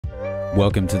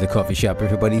Welcome to the coffee shop,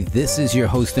 everybody. This is your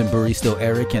host and barista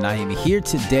Eric, and I am here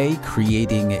today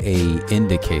creating a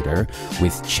indicator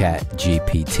with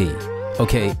ChatGPT.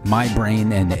 Okay, my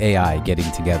brain and AI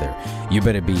getting together. You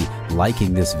better be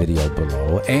liking this video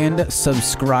below and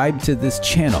subscribe to this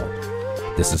channel.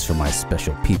 This is for my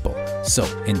special people. So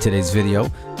in today's video,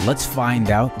 let's find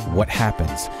out what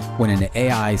happens when an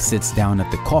AI sits down at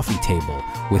the coffee table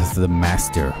with the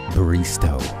master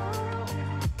barista.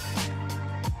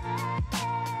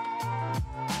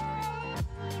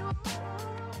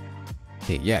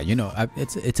 Yeah, you know,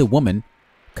 it's a woman,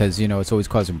 because, you know, it's always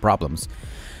causing problems.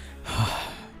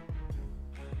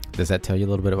 Does that tell you a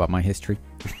little bit about my history?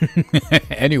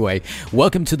 Anyway,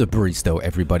 welcome to the Barista,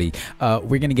 everybody.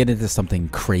 We're going to get into something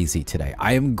crazy today.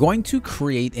 I am going to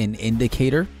create an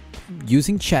indicator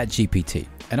using ChatGPT,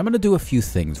 and I'm going to do a few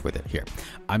things with it here.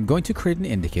 I'm going to create an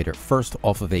indicator first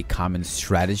off of a common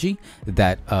strategy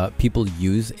that people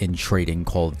use in trading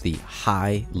called the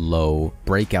high-low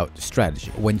breakout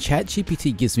strategy. When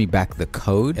ChatGPT gives me back the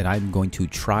code, and I'm going to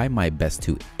try my best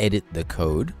to edit the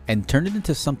code and turn it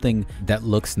into something that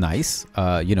looks nice,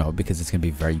 you know, because it's going to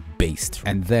be very based.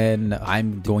 And then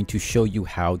I'm going to show you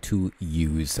how to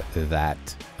use that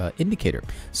indicator.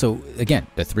 So again,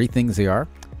 the three things they are: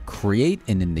 create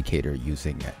an indicator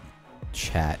using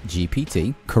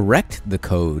ChatGPT, correct the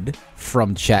code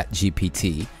from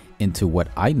ChatGPT into what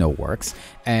I know works,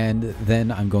 and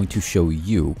then I'm going to show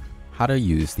you how to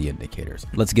use the indicators.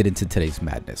 Let's get into today's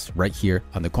madness right here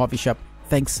on the coffee shop.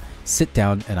 Thanks. Sit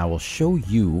down and I will show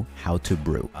you how to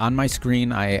brew. On my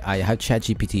screen, I have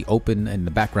ChatGPT open in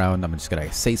the background. I'm just going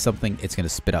to say something. It's going to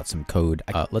spit out some code.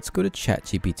 Let's go to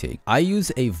ChatGPT. I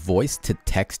use a voice to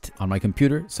text on my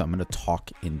computer, so I'm going to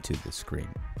talk into the screen.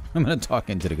 I'm going to talk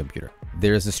into the computer.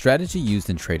 There is a strategy used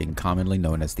in trading commonly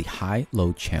known as the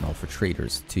high-low channel for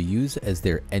traders to use as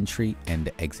their entry and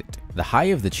exit. The high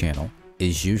of the channel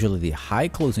is usually the high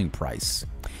closing price,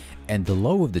 and the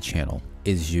low of the channel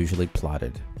is usually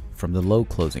plotted from the low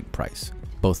closing price.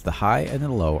 Both the high and the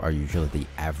low are usually the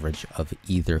average of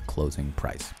either closing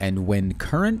price. And when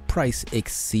current price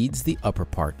exceeds the upper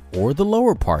part or the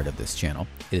lower part of this channel,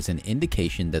 it is an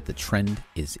indication that the trend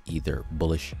is either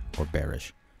bullish or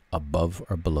bearish, above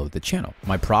or below the channel.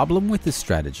 My problem with this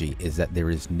strategy is that there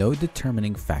is no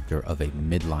determining factor of a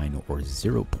midline or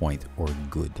 0 point or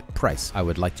good price. I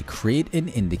would like to create an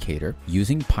indicator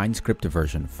using PineScript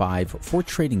version 5 for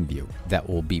TradingView that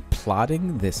will be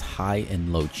plotting this high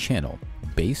and low channel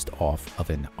based off of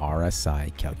an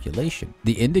RSI calculation.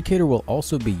 The indicator will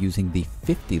also be using the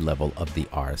 50 level of the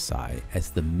RSI as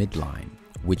the midline,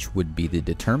 which would be the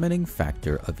determining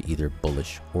factor of either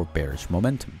bullish or bearish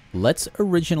momentum. Let's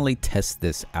originally test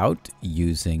this out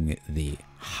using the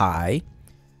high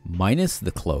minus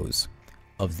the close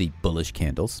of the bullish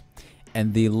candles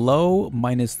and the low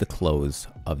minus the close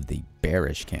of the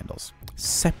bearish candles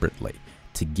separately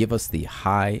to give us the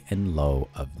high and low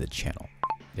of the channel.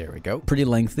 There we go. Pretty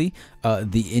lengthy.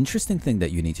 The interesting thing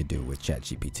that you need to do with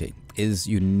ChatGPT is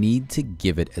you need to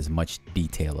give it as much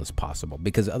detail as possible,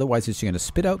 because otherwise it's going to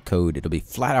spit out code. It'll be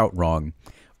flat out wrong,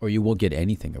 or you won't get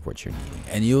anything of what you're needing.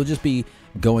 And you'll just be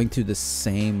going through the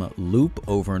same loop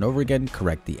over and over again,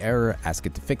 correct the error, ask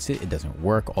it to fix it. It doesn't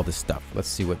work, all this stuff. Let's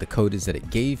see what the code is that it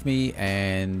gave me.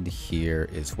 And here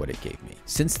is what it gave me.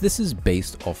 Since this is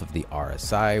based off of the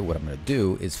RSI, what I'm going to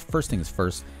do is, first things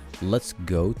first, let's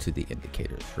go to the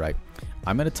indicators, right?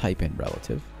 I'm going to type in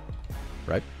relative,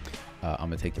 right? I'm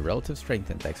going to take the relative strength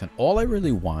index, and all I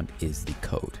really want is the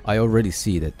code. I already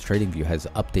see that TradingView has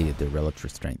updated the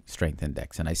relative strength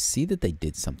index, and I see that they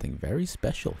did something very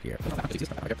special here.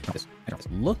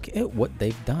 Look at what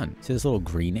they've done. See this little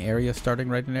green area starting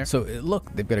right in there? So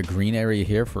look, they've got a green area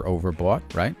here for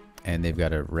overbought, right? And they've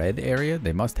got a red area.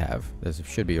 They must have. There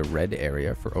should be a red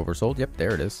area for oversold. Yep,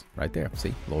 there it is right there.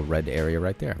 See, a little red area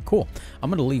right there. Cool.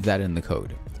 I'm going to leave that in the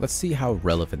code. Let's see how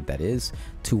relevant that is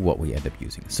to what we end up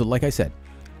using. So like I said,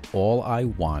 all I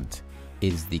want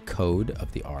is the code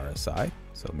of the RSI.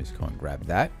 So let me just go and grab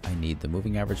that. I need the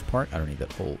moving average part. I don't need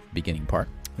that whole beginning part.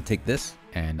 I'll take this,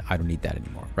 and I don't need that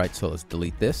anymore, right? So let's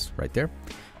delete this right there.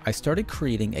 I started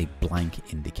creating a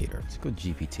blank indicator. Let's go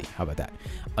GPT. How about that?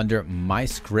 Under my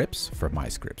scripts, for my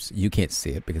scripts, you can't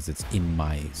see it because it's in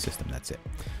my system. That's it.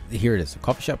 Here it is.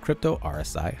 Coffee Shop Crypto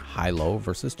RSI high-low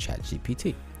versus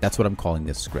ChatGPT. That's what I'm calling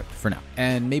this script for now.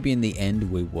 And maybe in the end,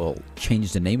 we will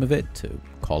change the name of it to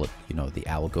call it, you know, the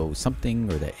algo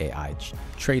something or the AI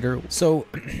trader. So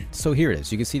here it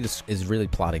is. You can see this is really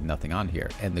plotting nothing on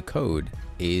here, and the code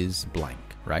is blank,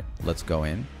 right? Let's go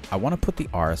in. I want to put the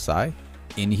RSI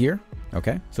in here,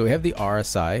 Okay, so we have the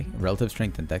RSI, Relative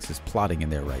Strength Index, is plotting in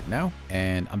there right now.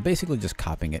 And I'm basically just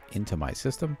copying it into my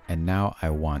system. And now I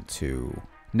want to,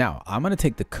 now I'm going to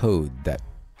take the code that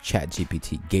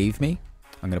ChatGPT gave me.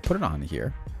 I'm going to put it on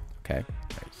here. Okay,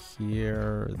 right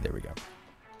here. There we go.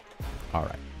 All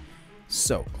right.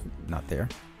 So, not there.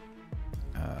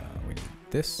 We need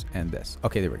this and this.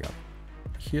 Okay, there we go.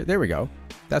 Here, there we go.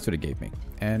 That's what it gave me.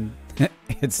 And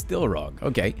it's still wrong.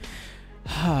 Okay.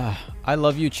 I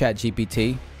love you,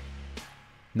 ChatGPT.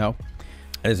 No,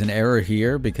 there's an error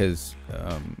here because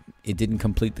it didn't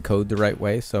complete the code the right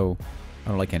way. So I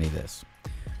don't like any of this.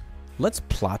 Let's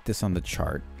plot this on the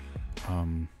chart.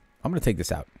 I'm going to take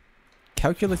this out.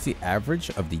 Calculates the average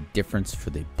of the difference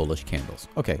for the bullish candles.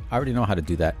 Okay, I already know how to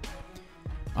do that.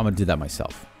 I'm going to do that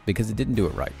myself because it didn't do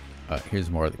it right.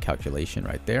 Here's more of the calculation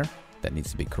right there that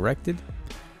needs to be corrected.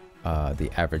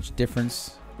 The average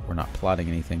difference. We're not plotting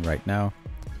anything right now.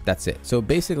 That's it. So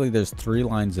basically there's 3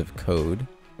 lines of code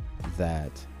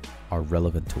that are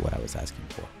relevant to what I was asking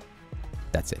for.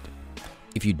 That's it.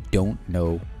 If you don't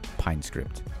know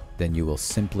PineScript, then you will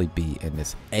simply be in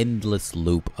this endless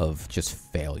loop of just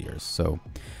failures. So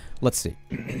let's see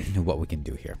what we can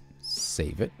do here.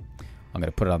 Save it. I'm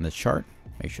going to put it on the chart.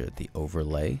 Make sure that the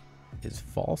overlay is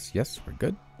false. Yes, we're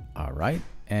good. All right.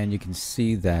 And you can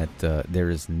see that there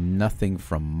is nothing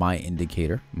from my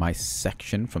indicator, my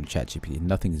section from ChatGPT.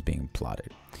 Nothing is being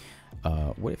plotted.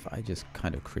 What if I just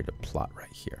kind of create a plot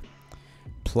right here?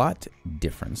 Plot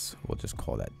difference. We'll just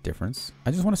call that difference.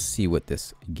 I just want to see what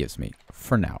this gives me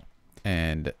for now.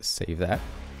 And save that.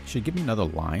 Should give me another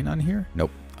line on here.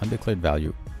 Nope. Undeclared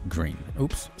value green.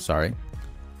 Oops. Sorry.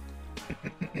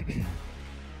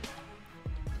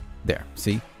 There.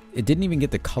 See? It didn't even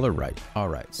get the color right. All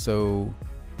right. So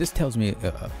this tells me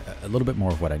a little bit more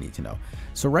of what I need to know.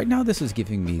 So right now this is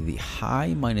giving me the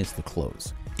high minus the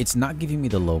close. It's not giving me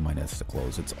the low minus the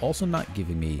close. It's also not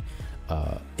giving me,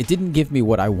 it didn't give me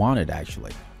what I wanted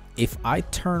actually. If I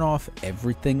turn off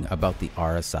everything about the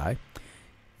RSI,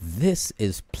 this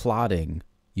is plotting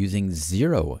using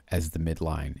 0 as the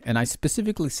midline. And I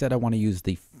specifically said I want to use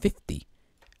the 50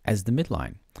 as the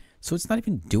midline. So it's not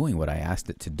even doing what I asked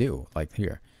it to do. Like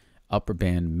here, upper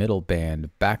band, middle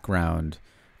band, background,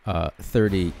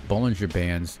 30 Bollinger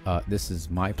Bands. This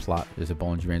is my plot. There's a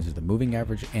Bollinger Bands, there's the moving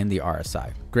average and the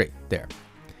RSI. Great, there.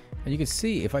 And you can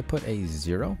see if I put a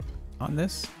 0 on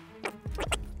this,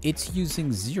 it's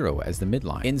using 0 as the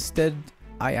midline. Instead,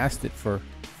 I asked it for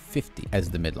 50 as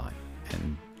the midline,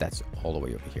 and that's all the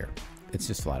way over here. It's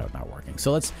just flat out not working.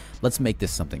 So let's make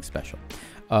this something special.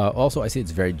 Also, I see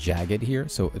it's very jagged here,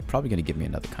 so it's probably going to give me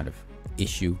another kind of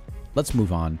issue. Let's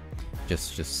move on.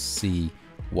 Just see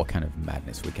what kind of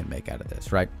madness we can make out of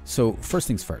this, right? So first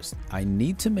things first, I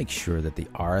need to make sure that the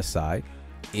RSI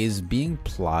is being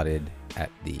plotted at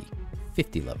the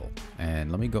 50 level. And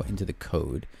let me go into the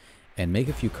code and make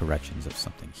a few corrections of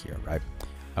something here, right?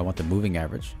 I want the moving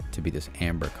average to be this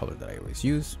amber color that I always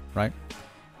use, right?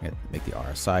 I'm gonna make the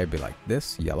RSI be like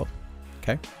this, yellow,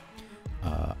 okay?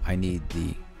 I need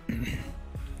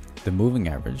the moving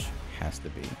average has to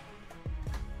be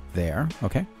there,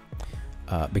 okay?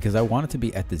 Because I want it to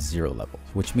be at the 0 level,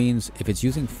 which means if it's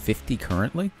using 50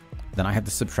 currently, then I have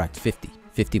to subtract 50.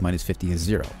 50 minus 50 is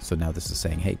 0. So now this is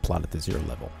saying, hey, plot at the 0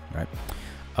 level, right?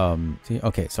 See,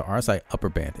 okay, so RSI upper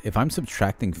band. If I'm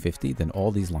subtracting 50, then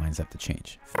all these lines have to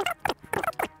change.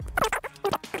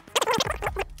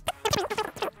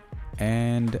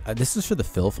 And this is for the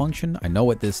fill function. I know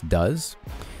what this does.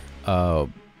 I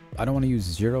don't want to use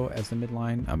 0 as the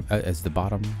midline, as the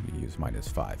bottom. We use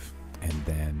 -5. And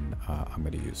then I'm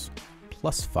going to use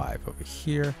 +5 over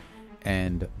here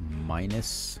and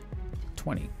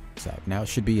 -20. So now it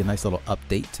should be a nice little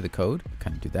update to the code.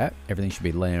 Kind of do that. Everything should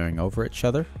be layering over each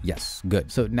other. Yes,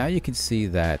 good. So now you can see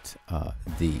that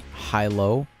the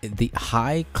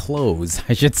high close,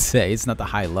 I should say, it's not the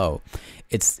high low.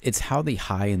 It's how the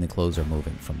high and the close are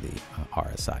moving from the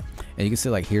RSI. And you can see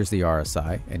like here's the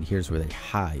RSI and here's where the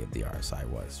high of the RSI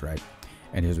was, right?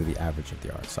 And here's where the average of the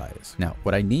RSI is. Now,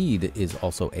 what I need is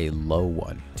also a low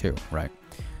one too, right?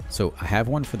 So I have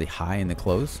one for the high and the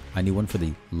close. I need one for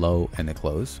the low and the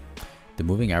close. The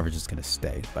moving average is going to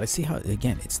stay, but I see how,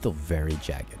 again, it's still very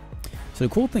jagged. So the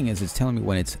cool thing is it's telling me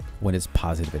when it's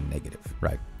positive and negative,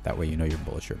 right? That way you know you're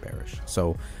bullish or bearish.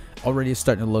 So already it's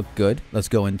starting to look good. Let's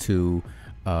go into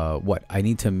what I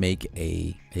need to make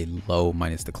a low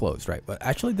minus the close, right? But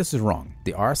actually this is wrong.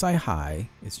 The RSI high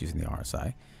is using the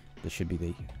RSI. This should be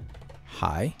the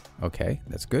high. Okay,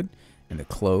 that's good. And the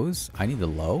close, I need the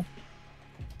low.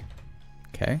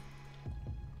 Okay,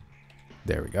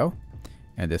 there we go.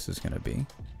 And this is going to be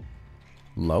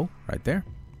low right there.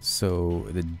 So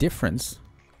the difference,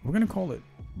 we're going to call it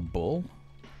bull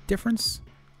difference,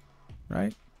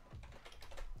 right?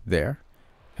 There.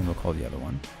 And we'll call the other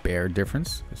one bear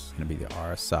difference. This is going to be the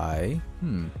RSI.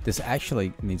 This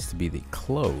actually needs to be the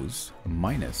close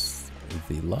minus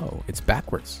the low. It's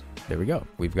backwards. There we go.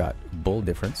 We've got bull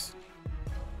difference,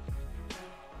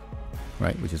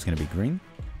 right, which is going to be green.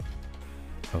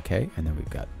 Okay, and then we've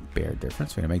got bear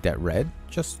difference. We're going to make that red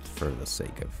just for the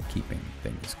sake of keeping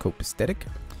things copacetic.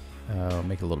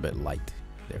 Make it a little bit light.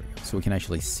 There we go. So we can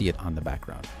actually see it on the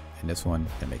background. And this one,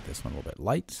 and make this one a little bit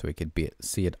light so we could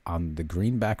see it on the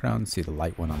green background, see the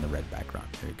light one on the red background.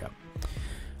 There you go.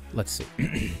 Let's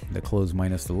see. The close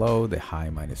minus the low, the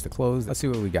high minus the close. Let's see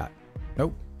what we got.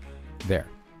 Nope. There.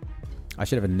 I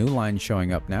should have a new line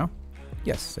showing up now.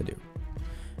 Yes, I do.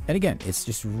 And again, it's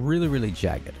just really, really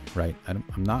jagged, right? I'm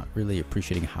not really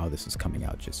appreciating how this is coming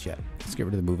out just yet. Let's get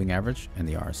rid of the moving average and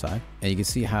the RSI. And you can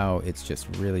see how it's just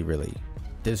really, really,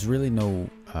 there's really no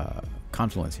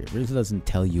confluence here. It really doesn't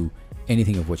tell you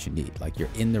anything of what you need. Like you're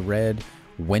in the red.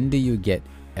 When do you get,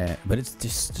 but it's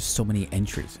just so many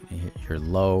entries. Your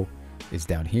low is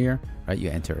down here, right? You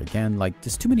enter again, like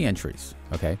there's too many entries,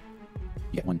 okay?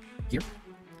 You get one here,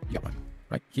 you got one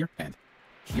right here and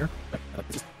here.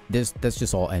 Right? That's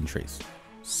just all entries.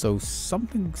 So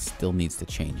something still needs to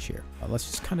change here. Let's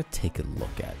just kind of take a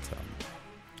look at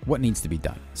what needs to be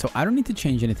done. So I don't need to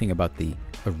change anything about the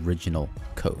original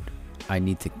code. I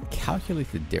need to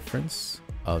calculate the difference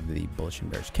of the bullish and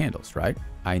bearish candles, right?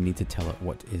 I need to tell it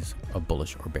what is a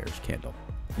bullish or bearish candle.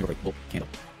 Your bull candle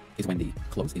is when the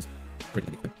close is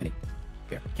greater than the open, and a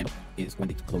bear candle is when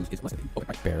the close is less than the open,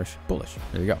 right? Bearish, bullish.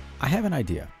 There you go. I have an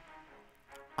idea.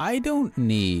 I don't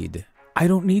need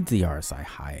the RSI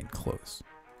high and close.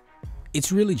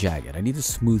 It's really jagged. I need to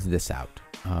smooth this out.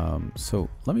 So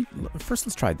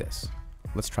let's try this.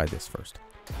 Let's try this first.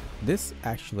 This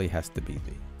actually has to be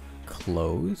the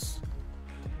close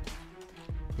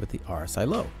with the RSI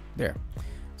low. There.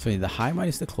 So you need the high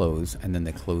minus the close and then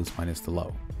the close minus the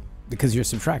low. Because you're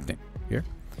subtracting here.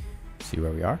 See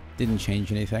where we are? Didn't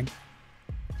change anything.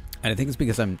 And I think it's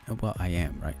because I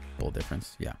am, right? Bull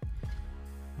difference. Yeah.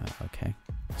 Okay.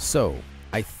 So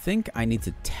I think I need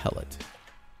to tell it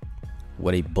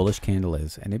what a bullish candle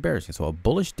is and a bearish candle. So a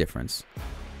bullish difference,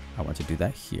 I want to do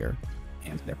that here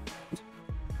and there.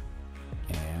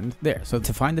 And there. So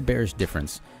to find the bearish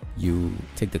difference, you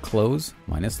take the close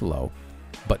minus the low,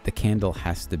 but the candle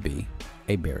has to be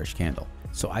a bearish candle.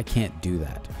 So I can't do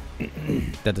that.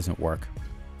 That doesn't work.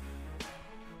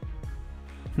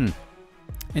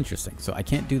 Interesting. So I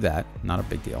can't do that. Not a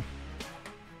big deal.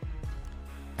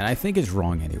 And I think it's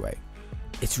wrong anyway.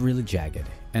 It's really jagged.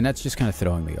 And that's just kind of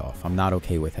throwing me off. I'm not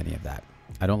okay with any of that.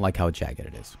 I don't like how jagged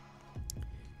it is.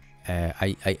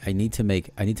 I need to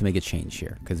make a change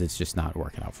here because it's just not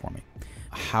working out for me.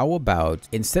 How about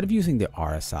instead of using the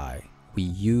RSI, we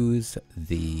use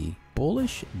the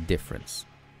bullish difference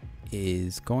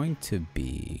is going to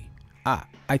be,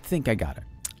 I think I got it.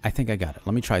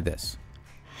 Let me try this.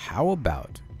 How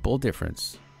about bull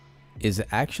difference is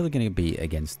actually going to be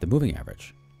against the moving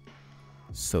average.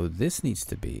 So this needs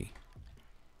to be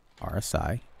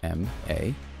RSI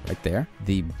MA right there.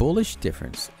 The bullish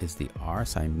difference is the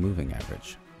RSI moving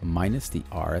average minus the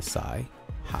RSI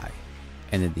high.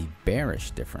 And then the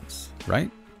bearish difference, right,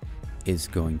 is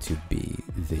going to be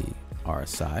the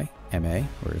RSI MA,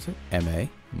 where is it? MA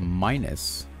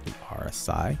minus the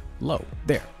RSI low.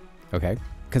 There. Okay.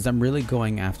 Because I'm really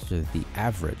going after the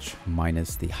average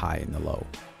minus the high and the low.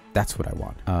 That's what I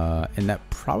want. And that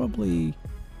probably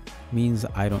means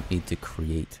I don't need to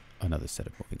create another set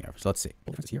of moving averages. Let's see.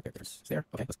 Here, there's there.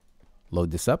 Okay, let's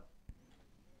load this up.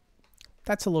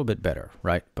 That's a little bit better,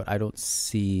 right? But I don't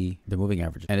see the moving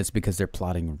average. And it's because they're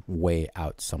plotting way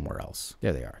out somewhere else.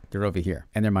 There they are. They're over here.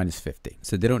 And they're minus 50.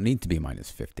 So they don't need to be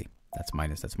minus 50. That's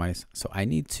minus, that's minus. So I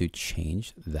need to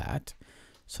change that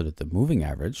so that the moving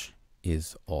average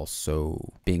is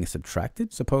also being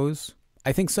subtracted, suppose.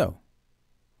 I think so.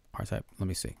 Let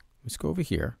me see. Let's go over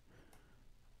here.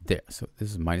 There. So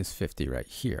this is minus 50 right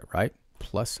here, right?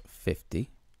 Plus 50.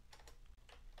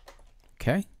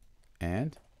 Okay.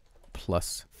 And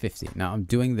plus 50. Now I'm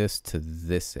doing this to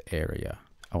this area.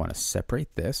 I want to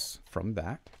separate this from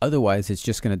that. Otherwise, it's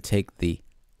just going to take the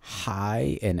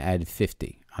high and add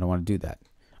 50. I don't want to do that.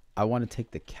 I want to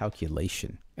take the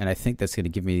calculation. And I think that's going to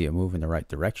give me a move in the right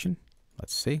direction.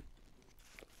 Let's see.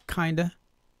 Kinda.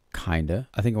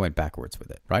 I think I went backwards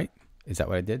with it, right? Is that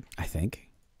what I did? I think.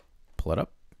 Pull it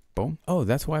up. Boom. Oh,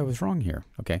 that's why I was wrong here.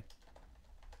 Okay.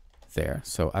 There.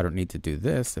 So I don't need to do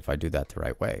this if I do that the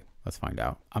right way. Let's find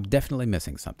out. I'm definitely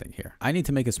missing something here. I need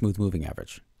to make a smooth moving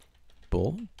average.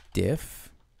 Bull,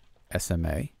 diff,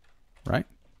 SMA, right?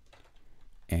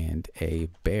 And a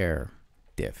bear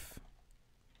diff.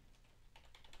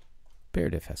 Bear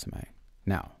diff SMA.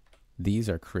 Now, these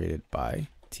are created by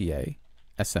TA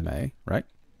SMA, right?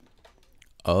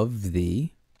 Of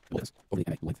the length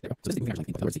there. So this is the moving average.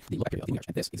 In other words, the look period of the moving average.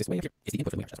 And this exists way up here. It's the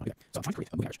input of the moving average. So I'm trying to create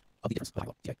a moving average of the difference of high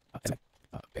low TA SMA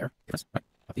bear difference, right?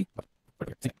 Of the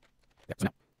whatever here. There. So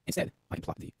now instead I can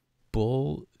plot the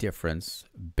bull difference,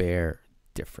 bear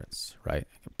difference, right?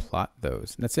 I can plot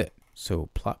those. And that's it. So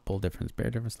plot bull difference, bear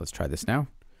difference. Let's try this now.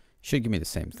 Should give me the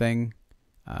same thing.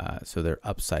 So they're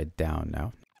upside down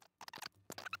now.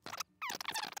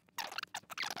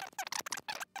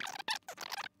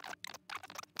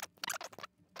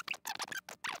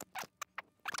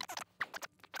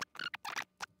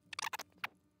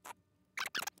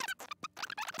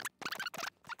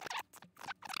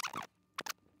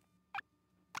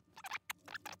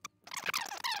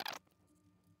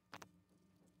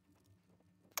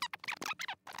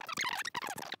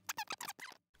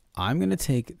 I'm going to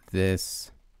take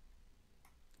this,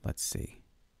 let's see,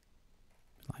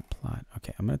 midline plot.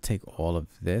 Okay, I'm going to take all of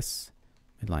this,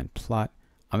 midline plot.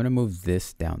 I'm going to move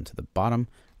this down to the bottom.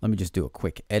 Let me just do a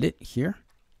quick edit here.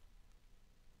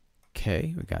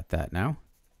 Okay, we got that now.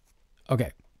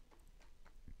 Okay.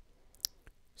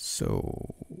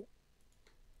 So,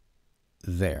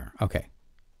 there. Okay.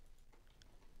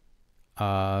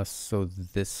 So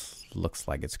this looks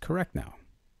like it's correct now.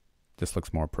 This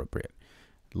looks more appropriate.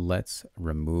 Let's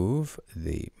remove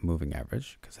the moving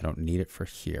average because I don't need it for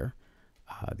here.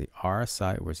 The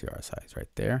RSI, where's the RSI? It's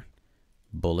right there.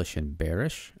 Bullish and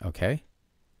bearish. Okay.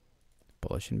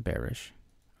 Bullish and bearish.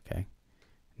 Okay.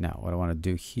 Now what I want to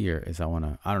do here is I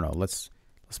don't know, let's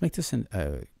make this in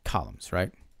columns,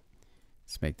 right?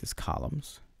 Let's make this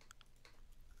columns.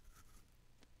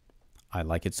 I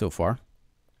like it so far.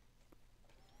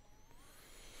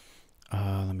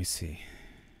 Let me see.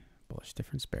 Bullish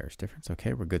difference, bearish difference.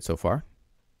 Okay, we're good so far.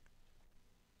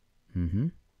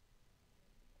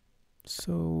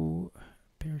 So,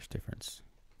 bearish difference.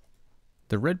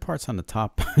 The red part's on the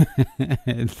top,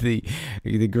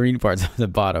 the green part's on the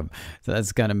bottom. So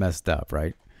that's kind of messed up,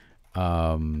 right?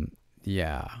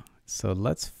 Yeah. So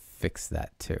let's fix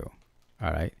that too.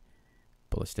 All right.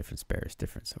 Bullish difference, bearish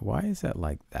difference. Why is that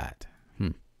like that?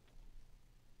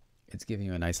 It's giving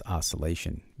you a nice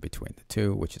oscillation between the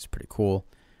two, which is pretty cool.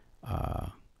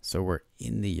 So we're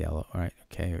in the yellow. All right.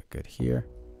 Okay. We're good here.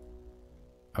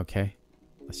 Okay.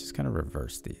 Let's just kind of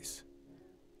reverse these.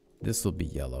 This will be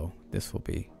yellow. This will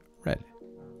be red.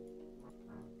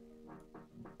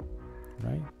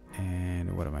 Right.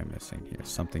 And what am I missing here?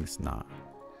 Something's not.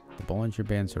 The Bollinger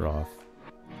Bands are off.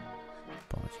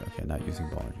 Okay. Not using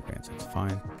Bollinger Bands. That's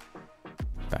fine.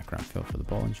 Background fill for the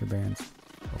Bollinger Bands.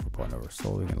 Overbought,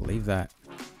 oversold. We're going to leave that.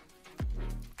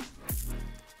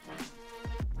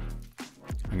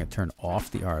 I'm going to turn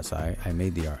off the RSI.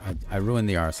 I ruined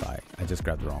the RSI. I just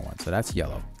grabbed the wrong one. So that's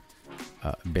yellow.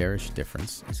 Bearish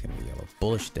difference is going to be yellow.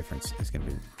 Bullish difference is going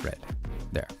to be red.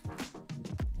 There.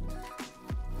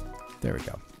 There we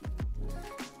go.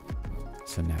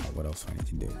 So now what else do I need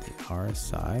to do? The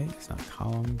RSI is not a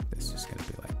column. This is going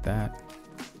to be like that.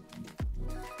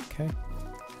 Okay.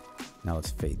 Now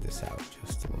let's fade this out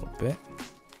just a little bit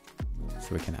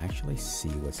so we can actually see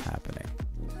what's happening.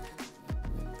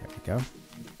 There we go.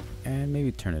 And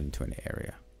maybe turn it into an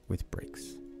area with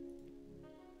breaks.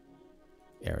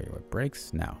 Area with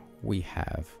breaks. Now we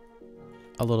have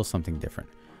a little something different.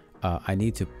 I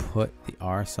need to put the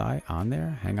RSI on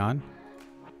there. Hang on.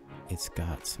 It's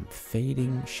got some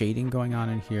shading going on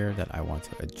in here that I want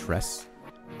to address.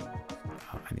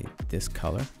 I need this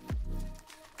color.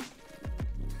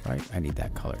 Right? I need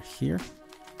that color here.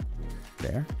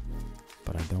 There.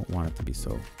 But I don't want it to be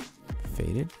so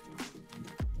faded.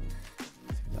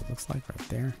 Looks like right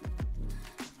there.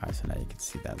 All right, so now you can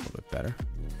see that a little bit better.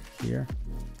 Here,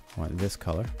 I want this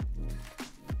color.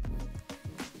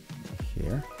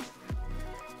 Here,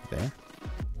 there,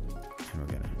 and we're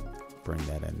gonna bring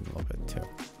that in a little bit too.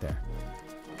 There.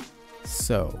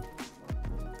 So,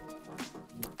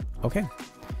 okay.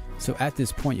 So at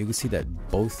this point, you can see that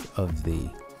both of the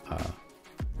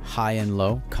high and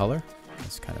low color.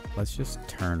 Let's just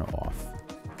turn off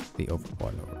the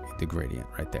overbought, the gradient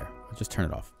right there. I'll just turn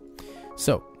it off.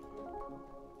 So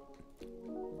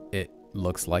it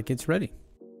looks like it's ready.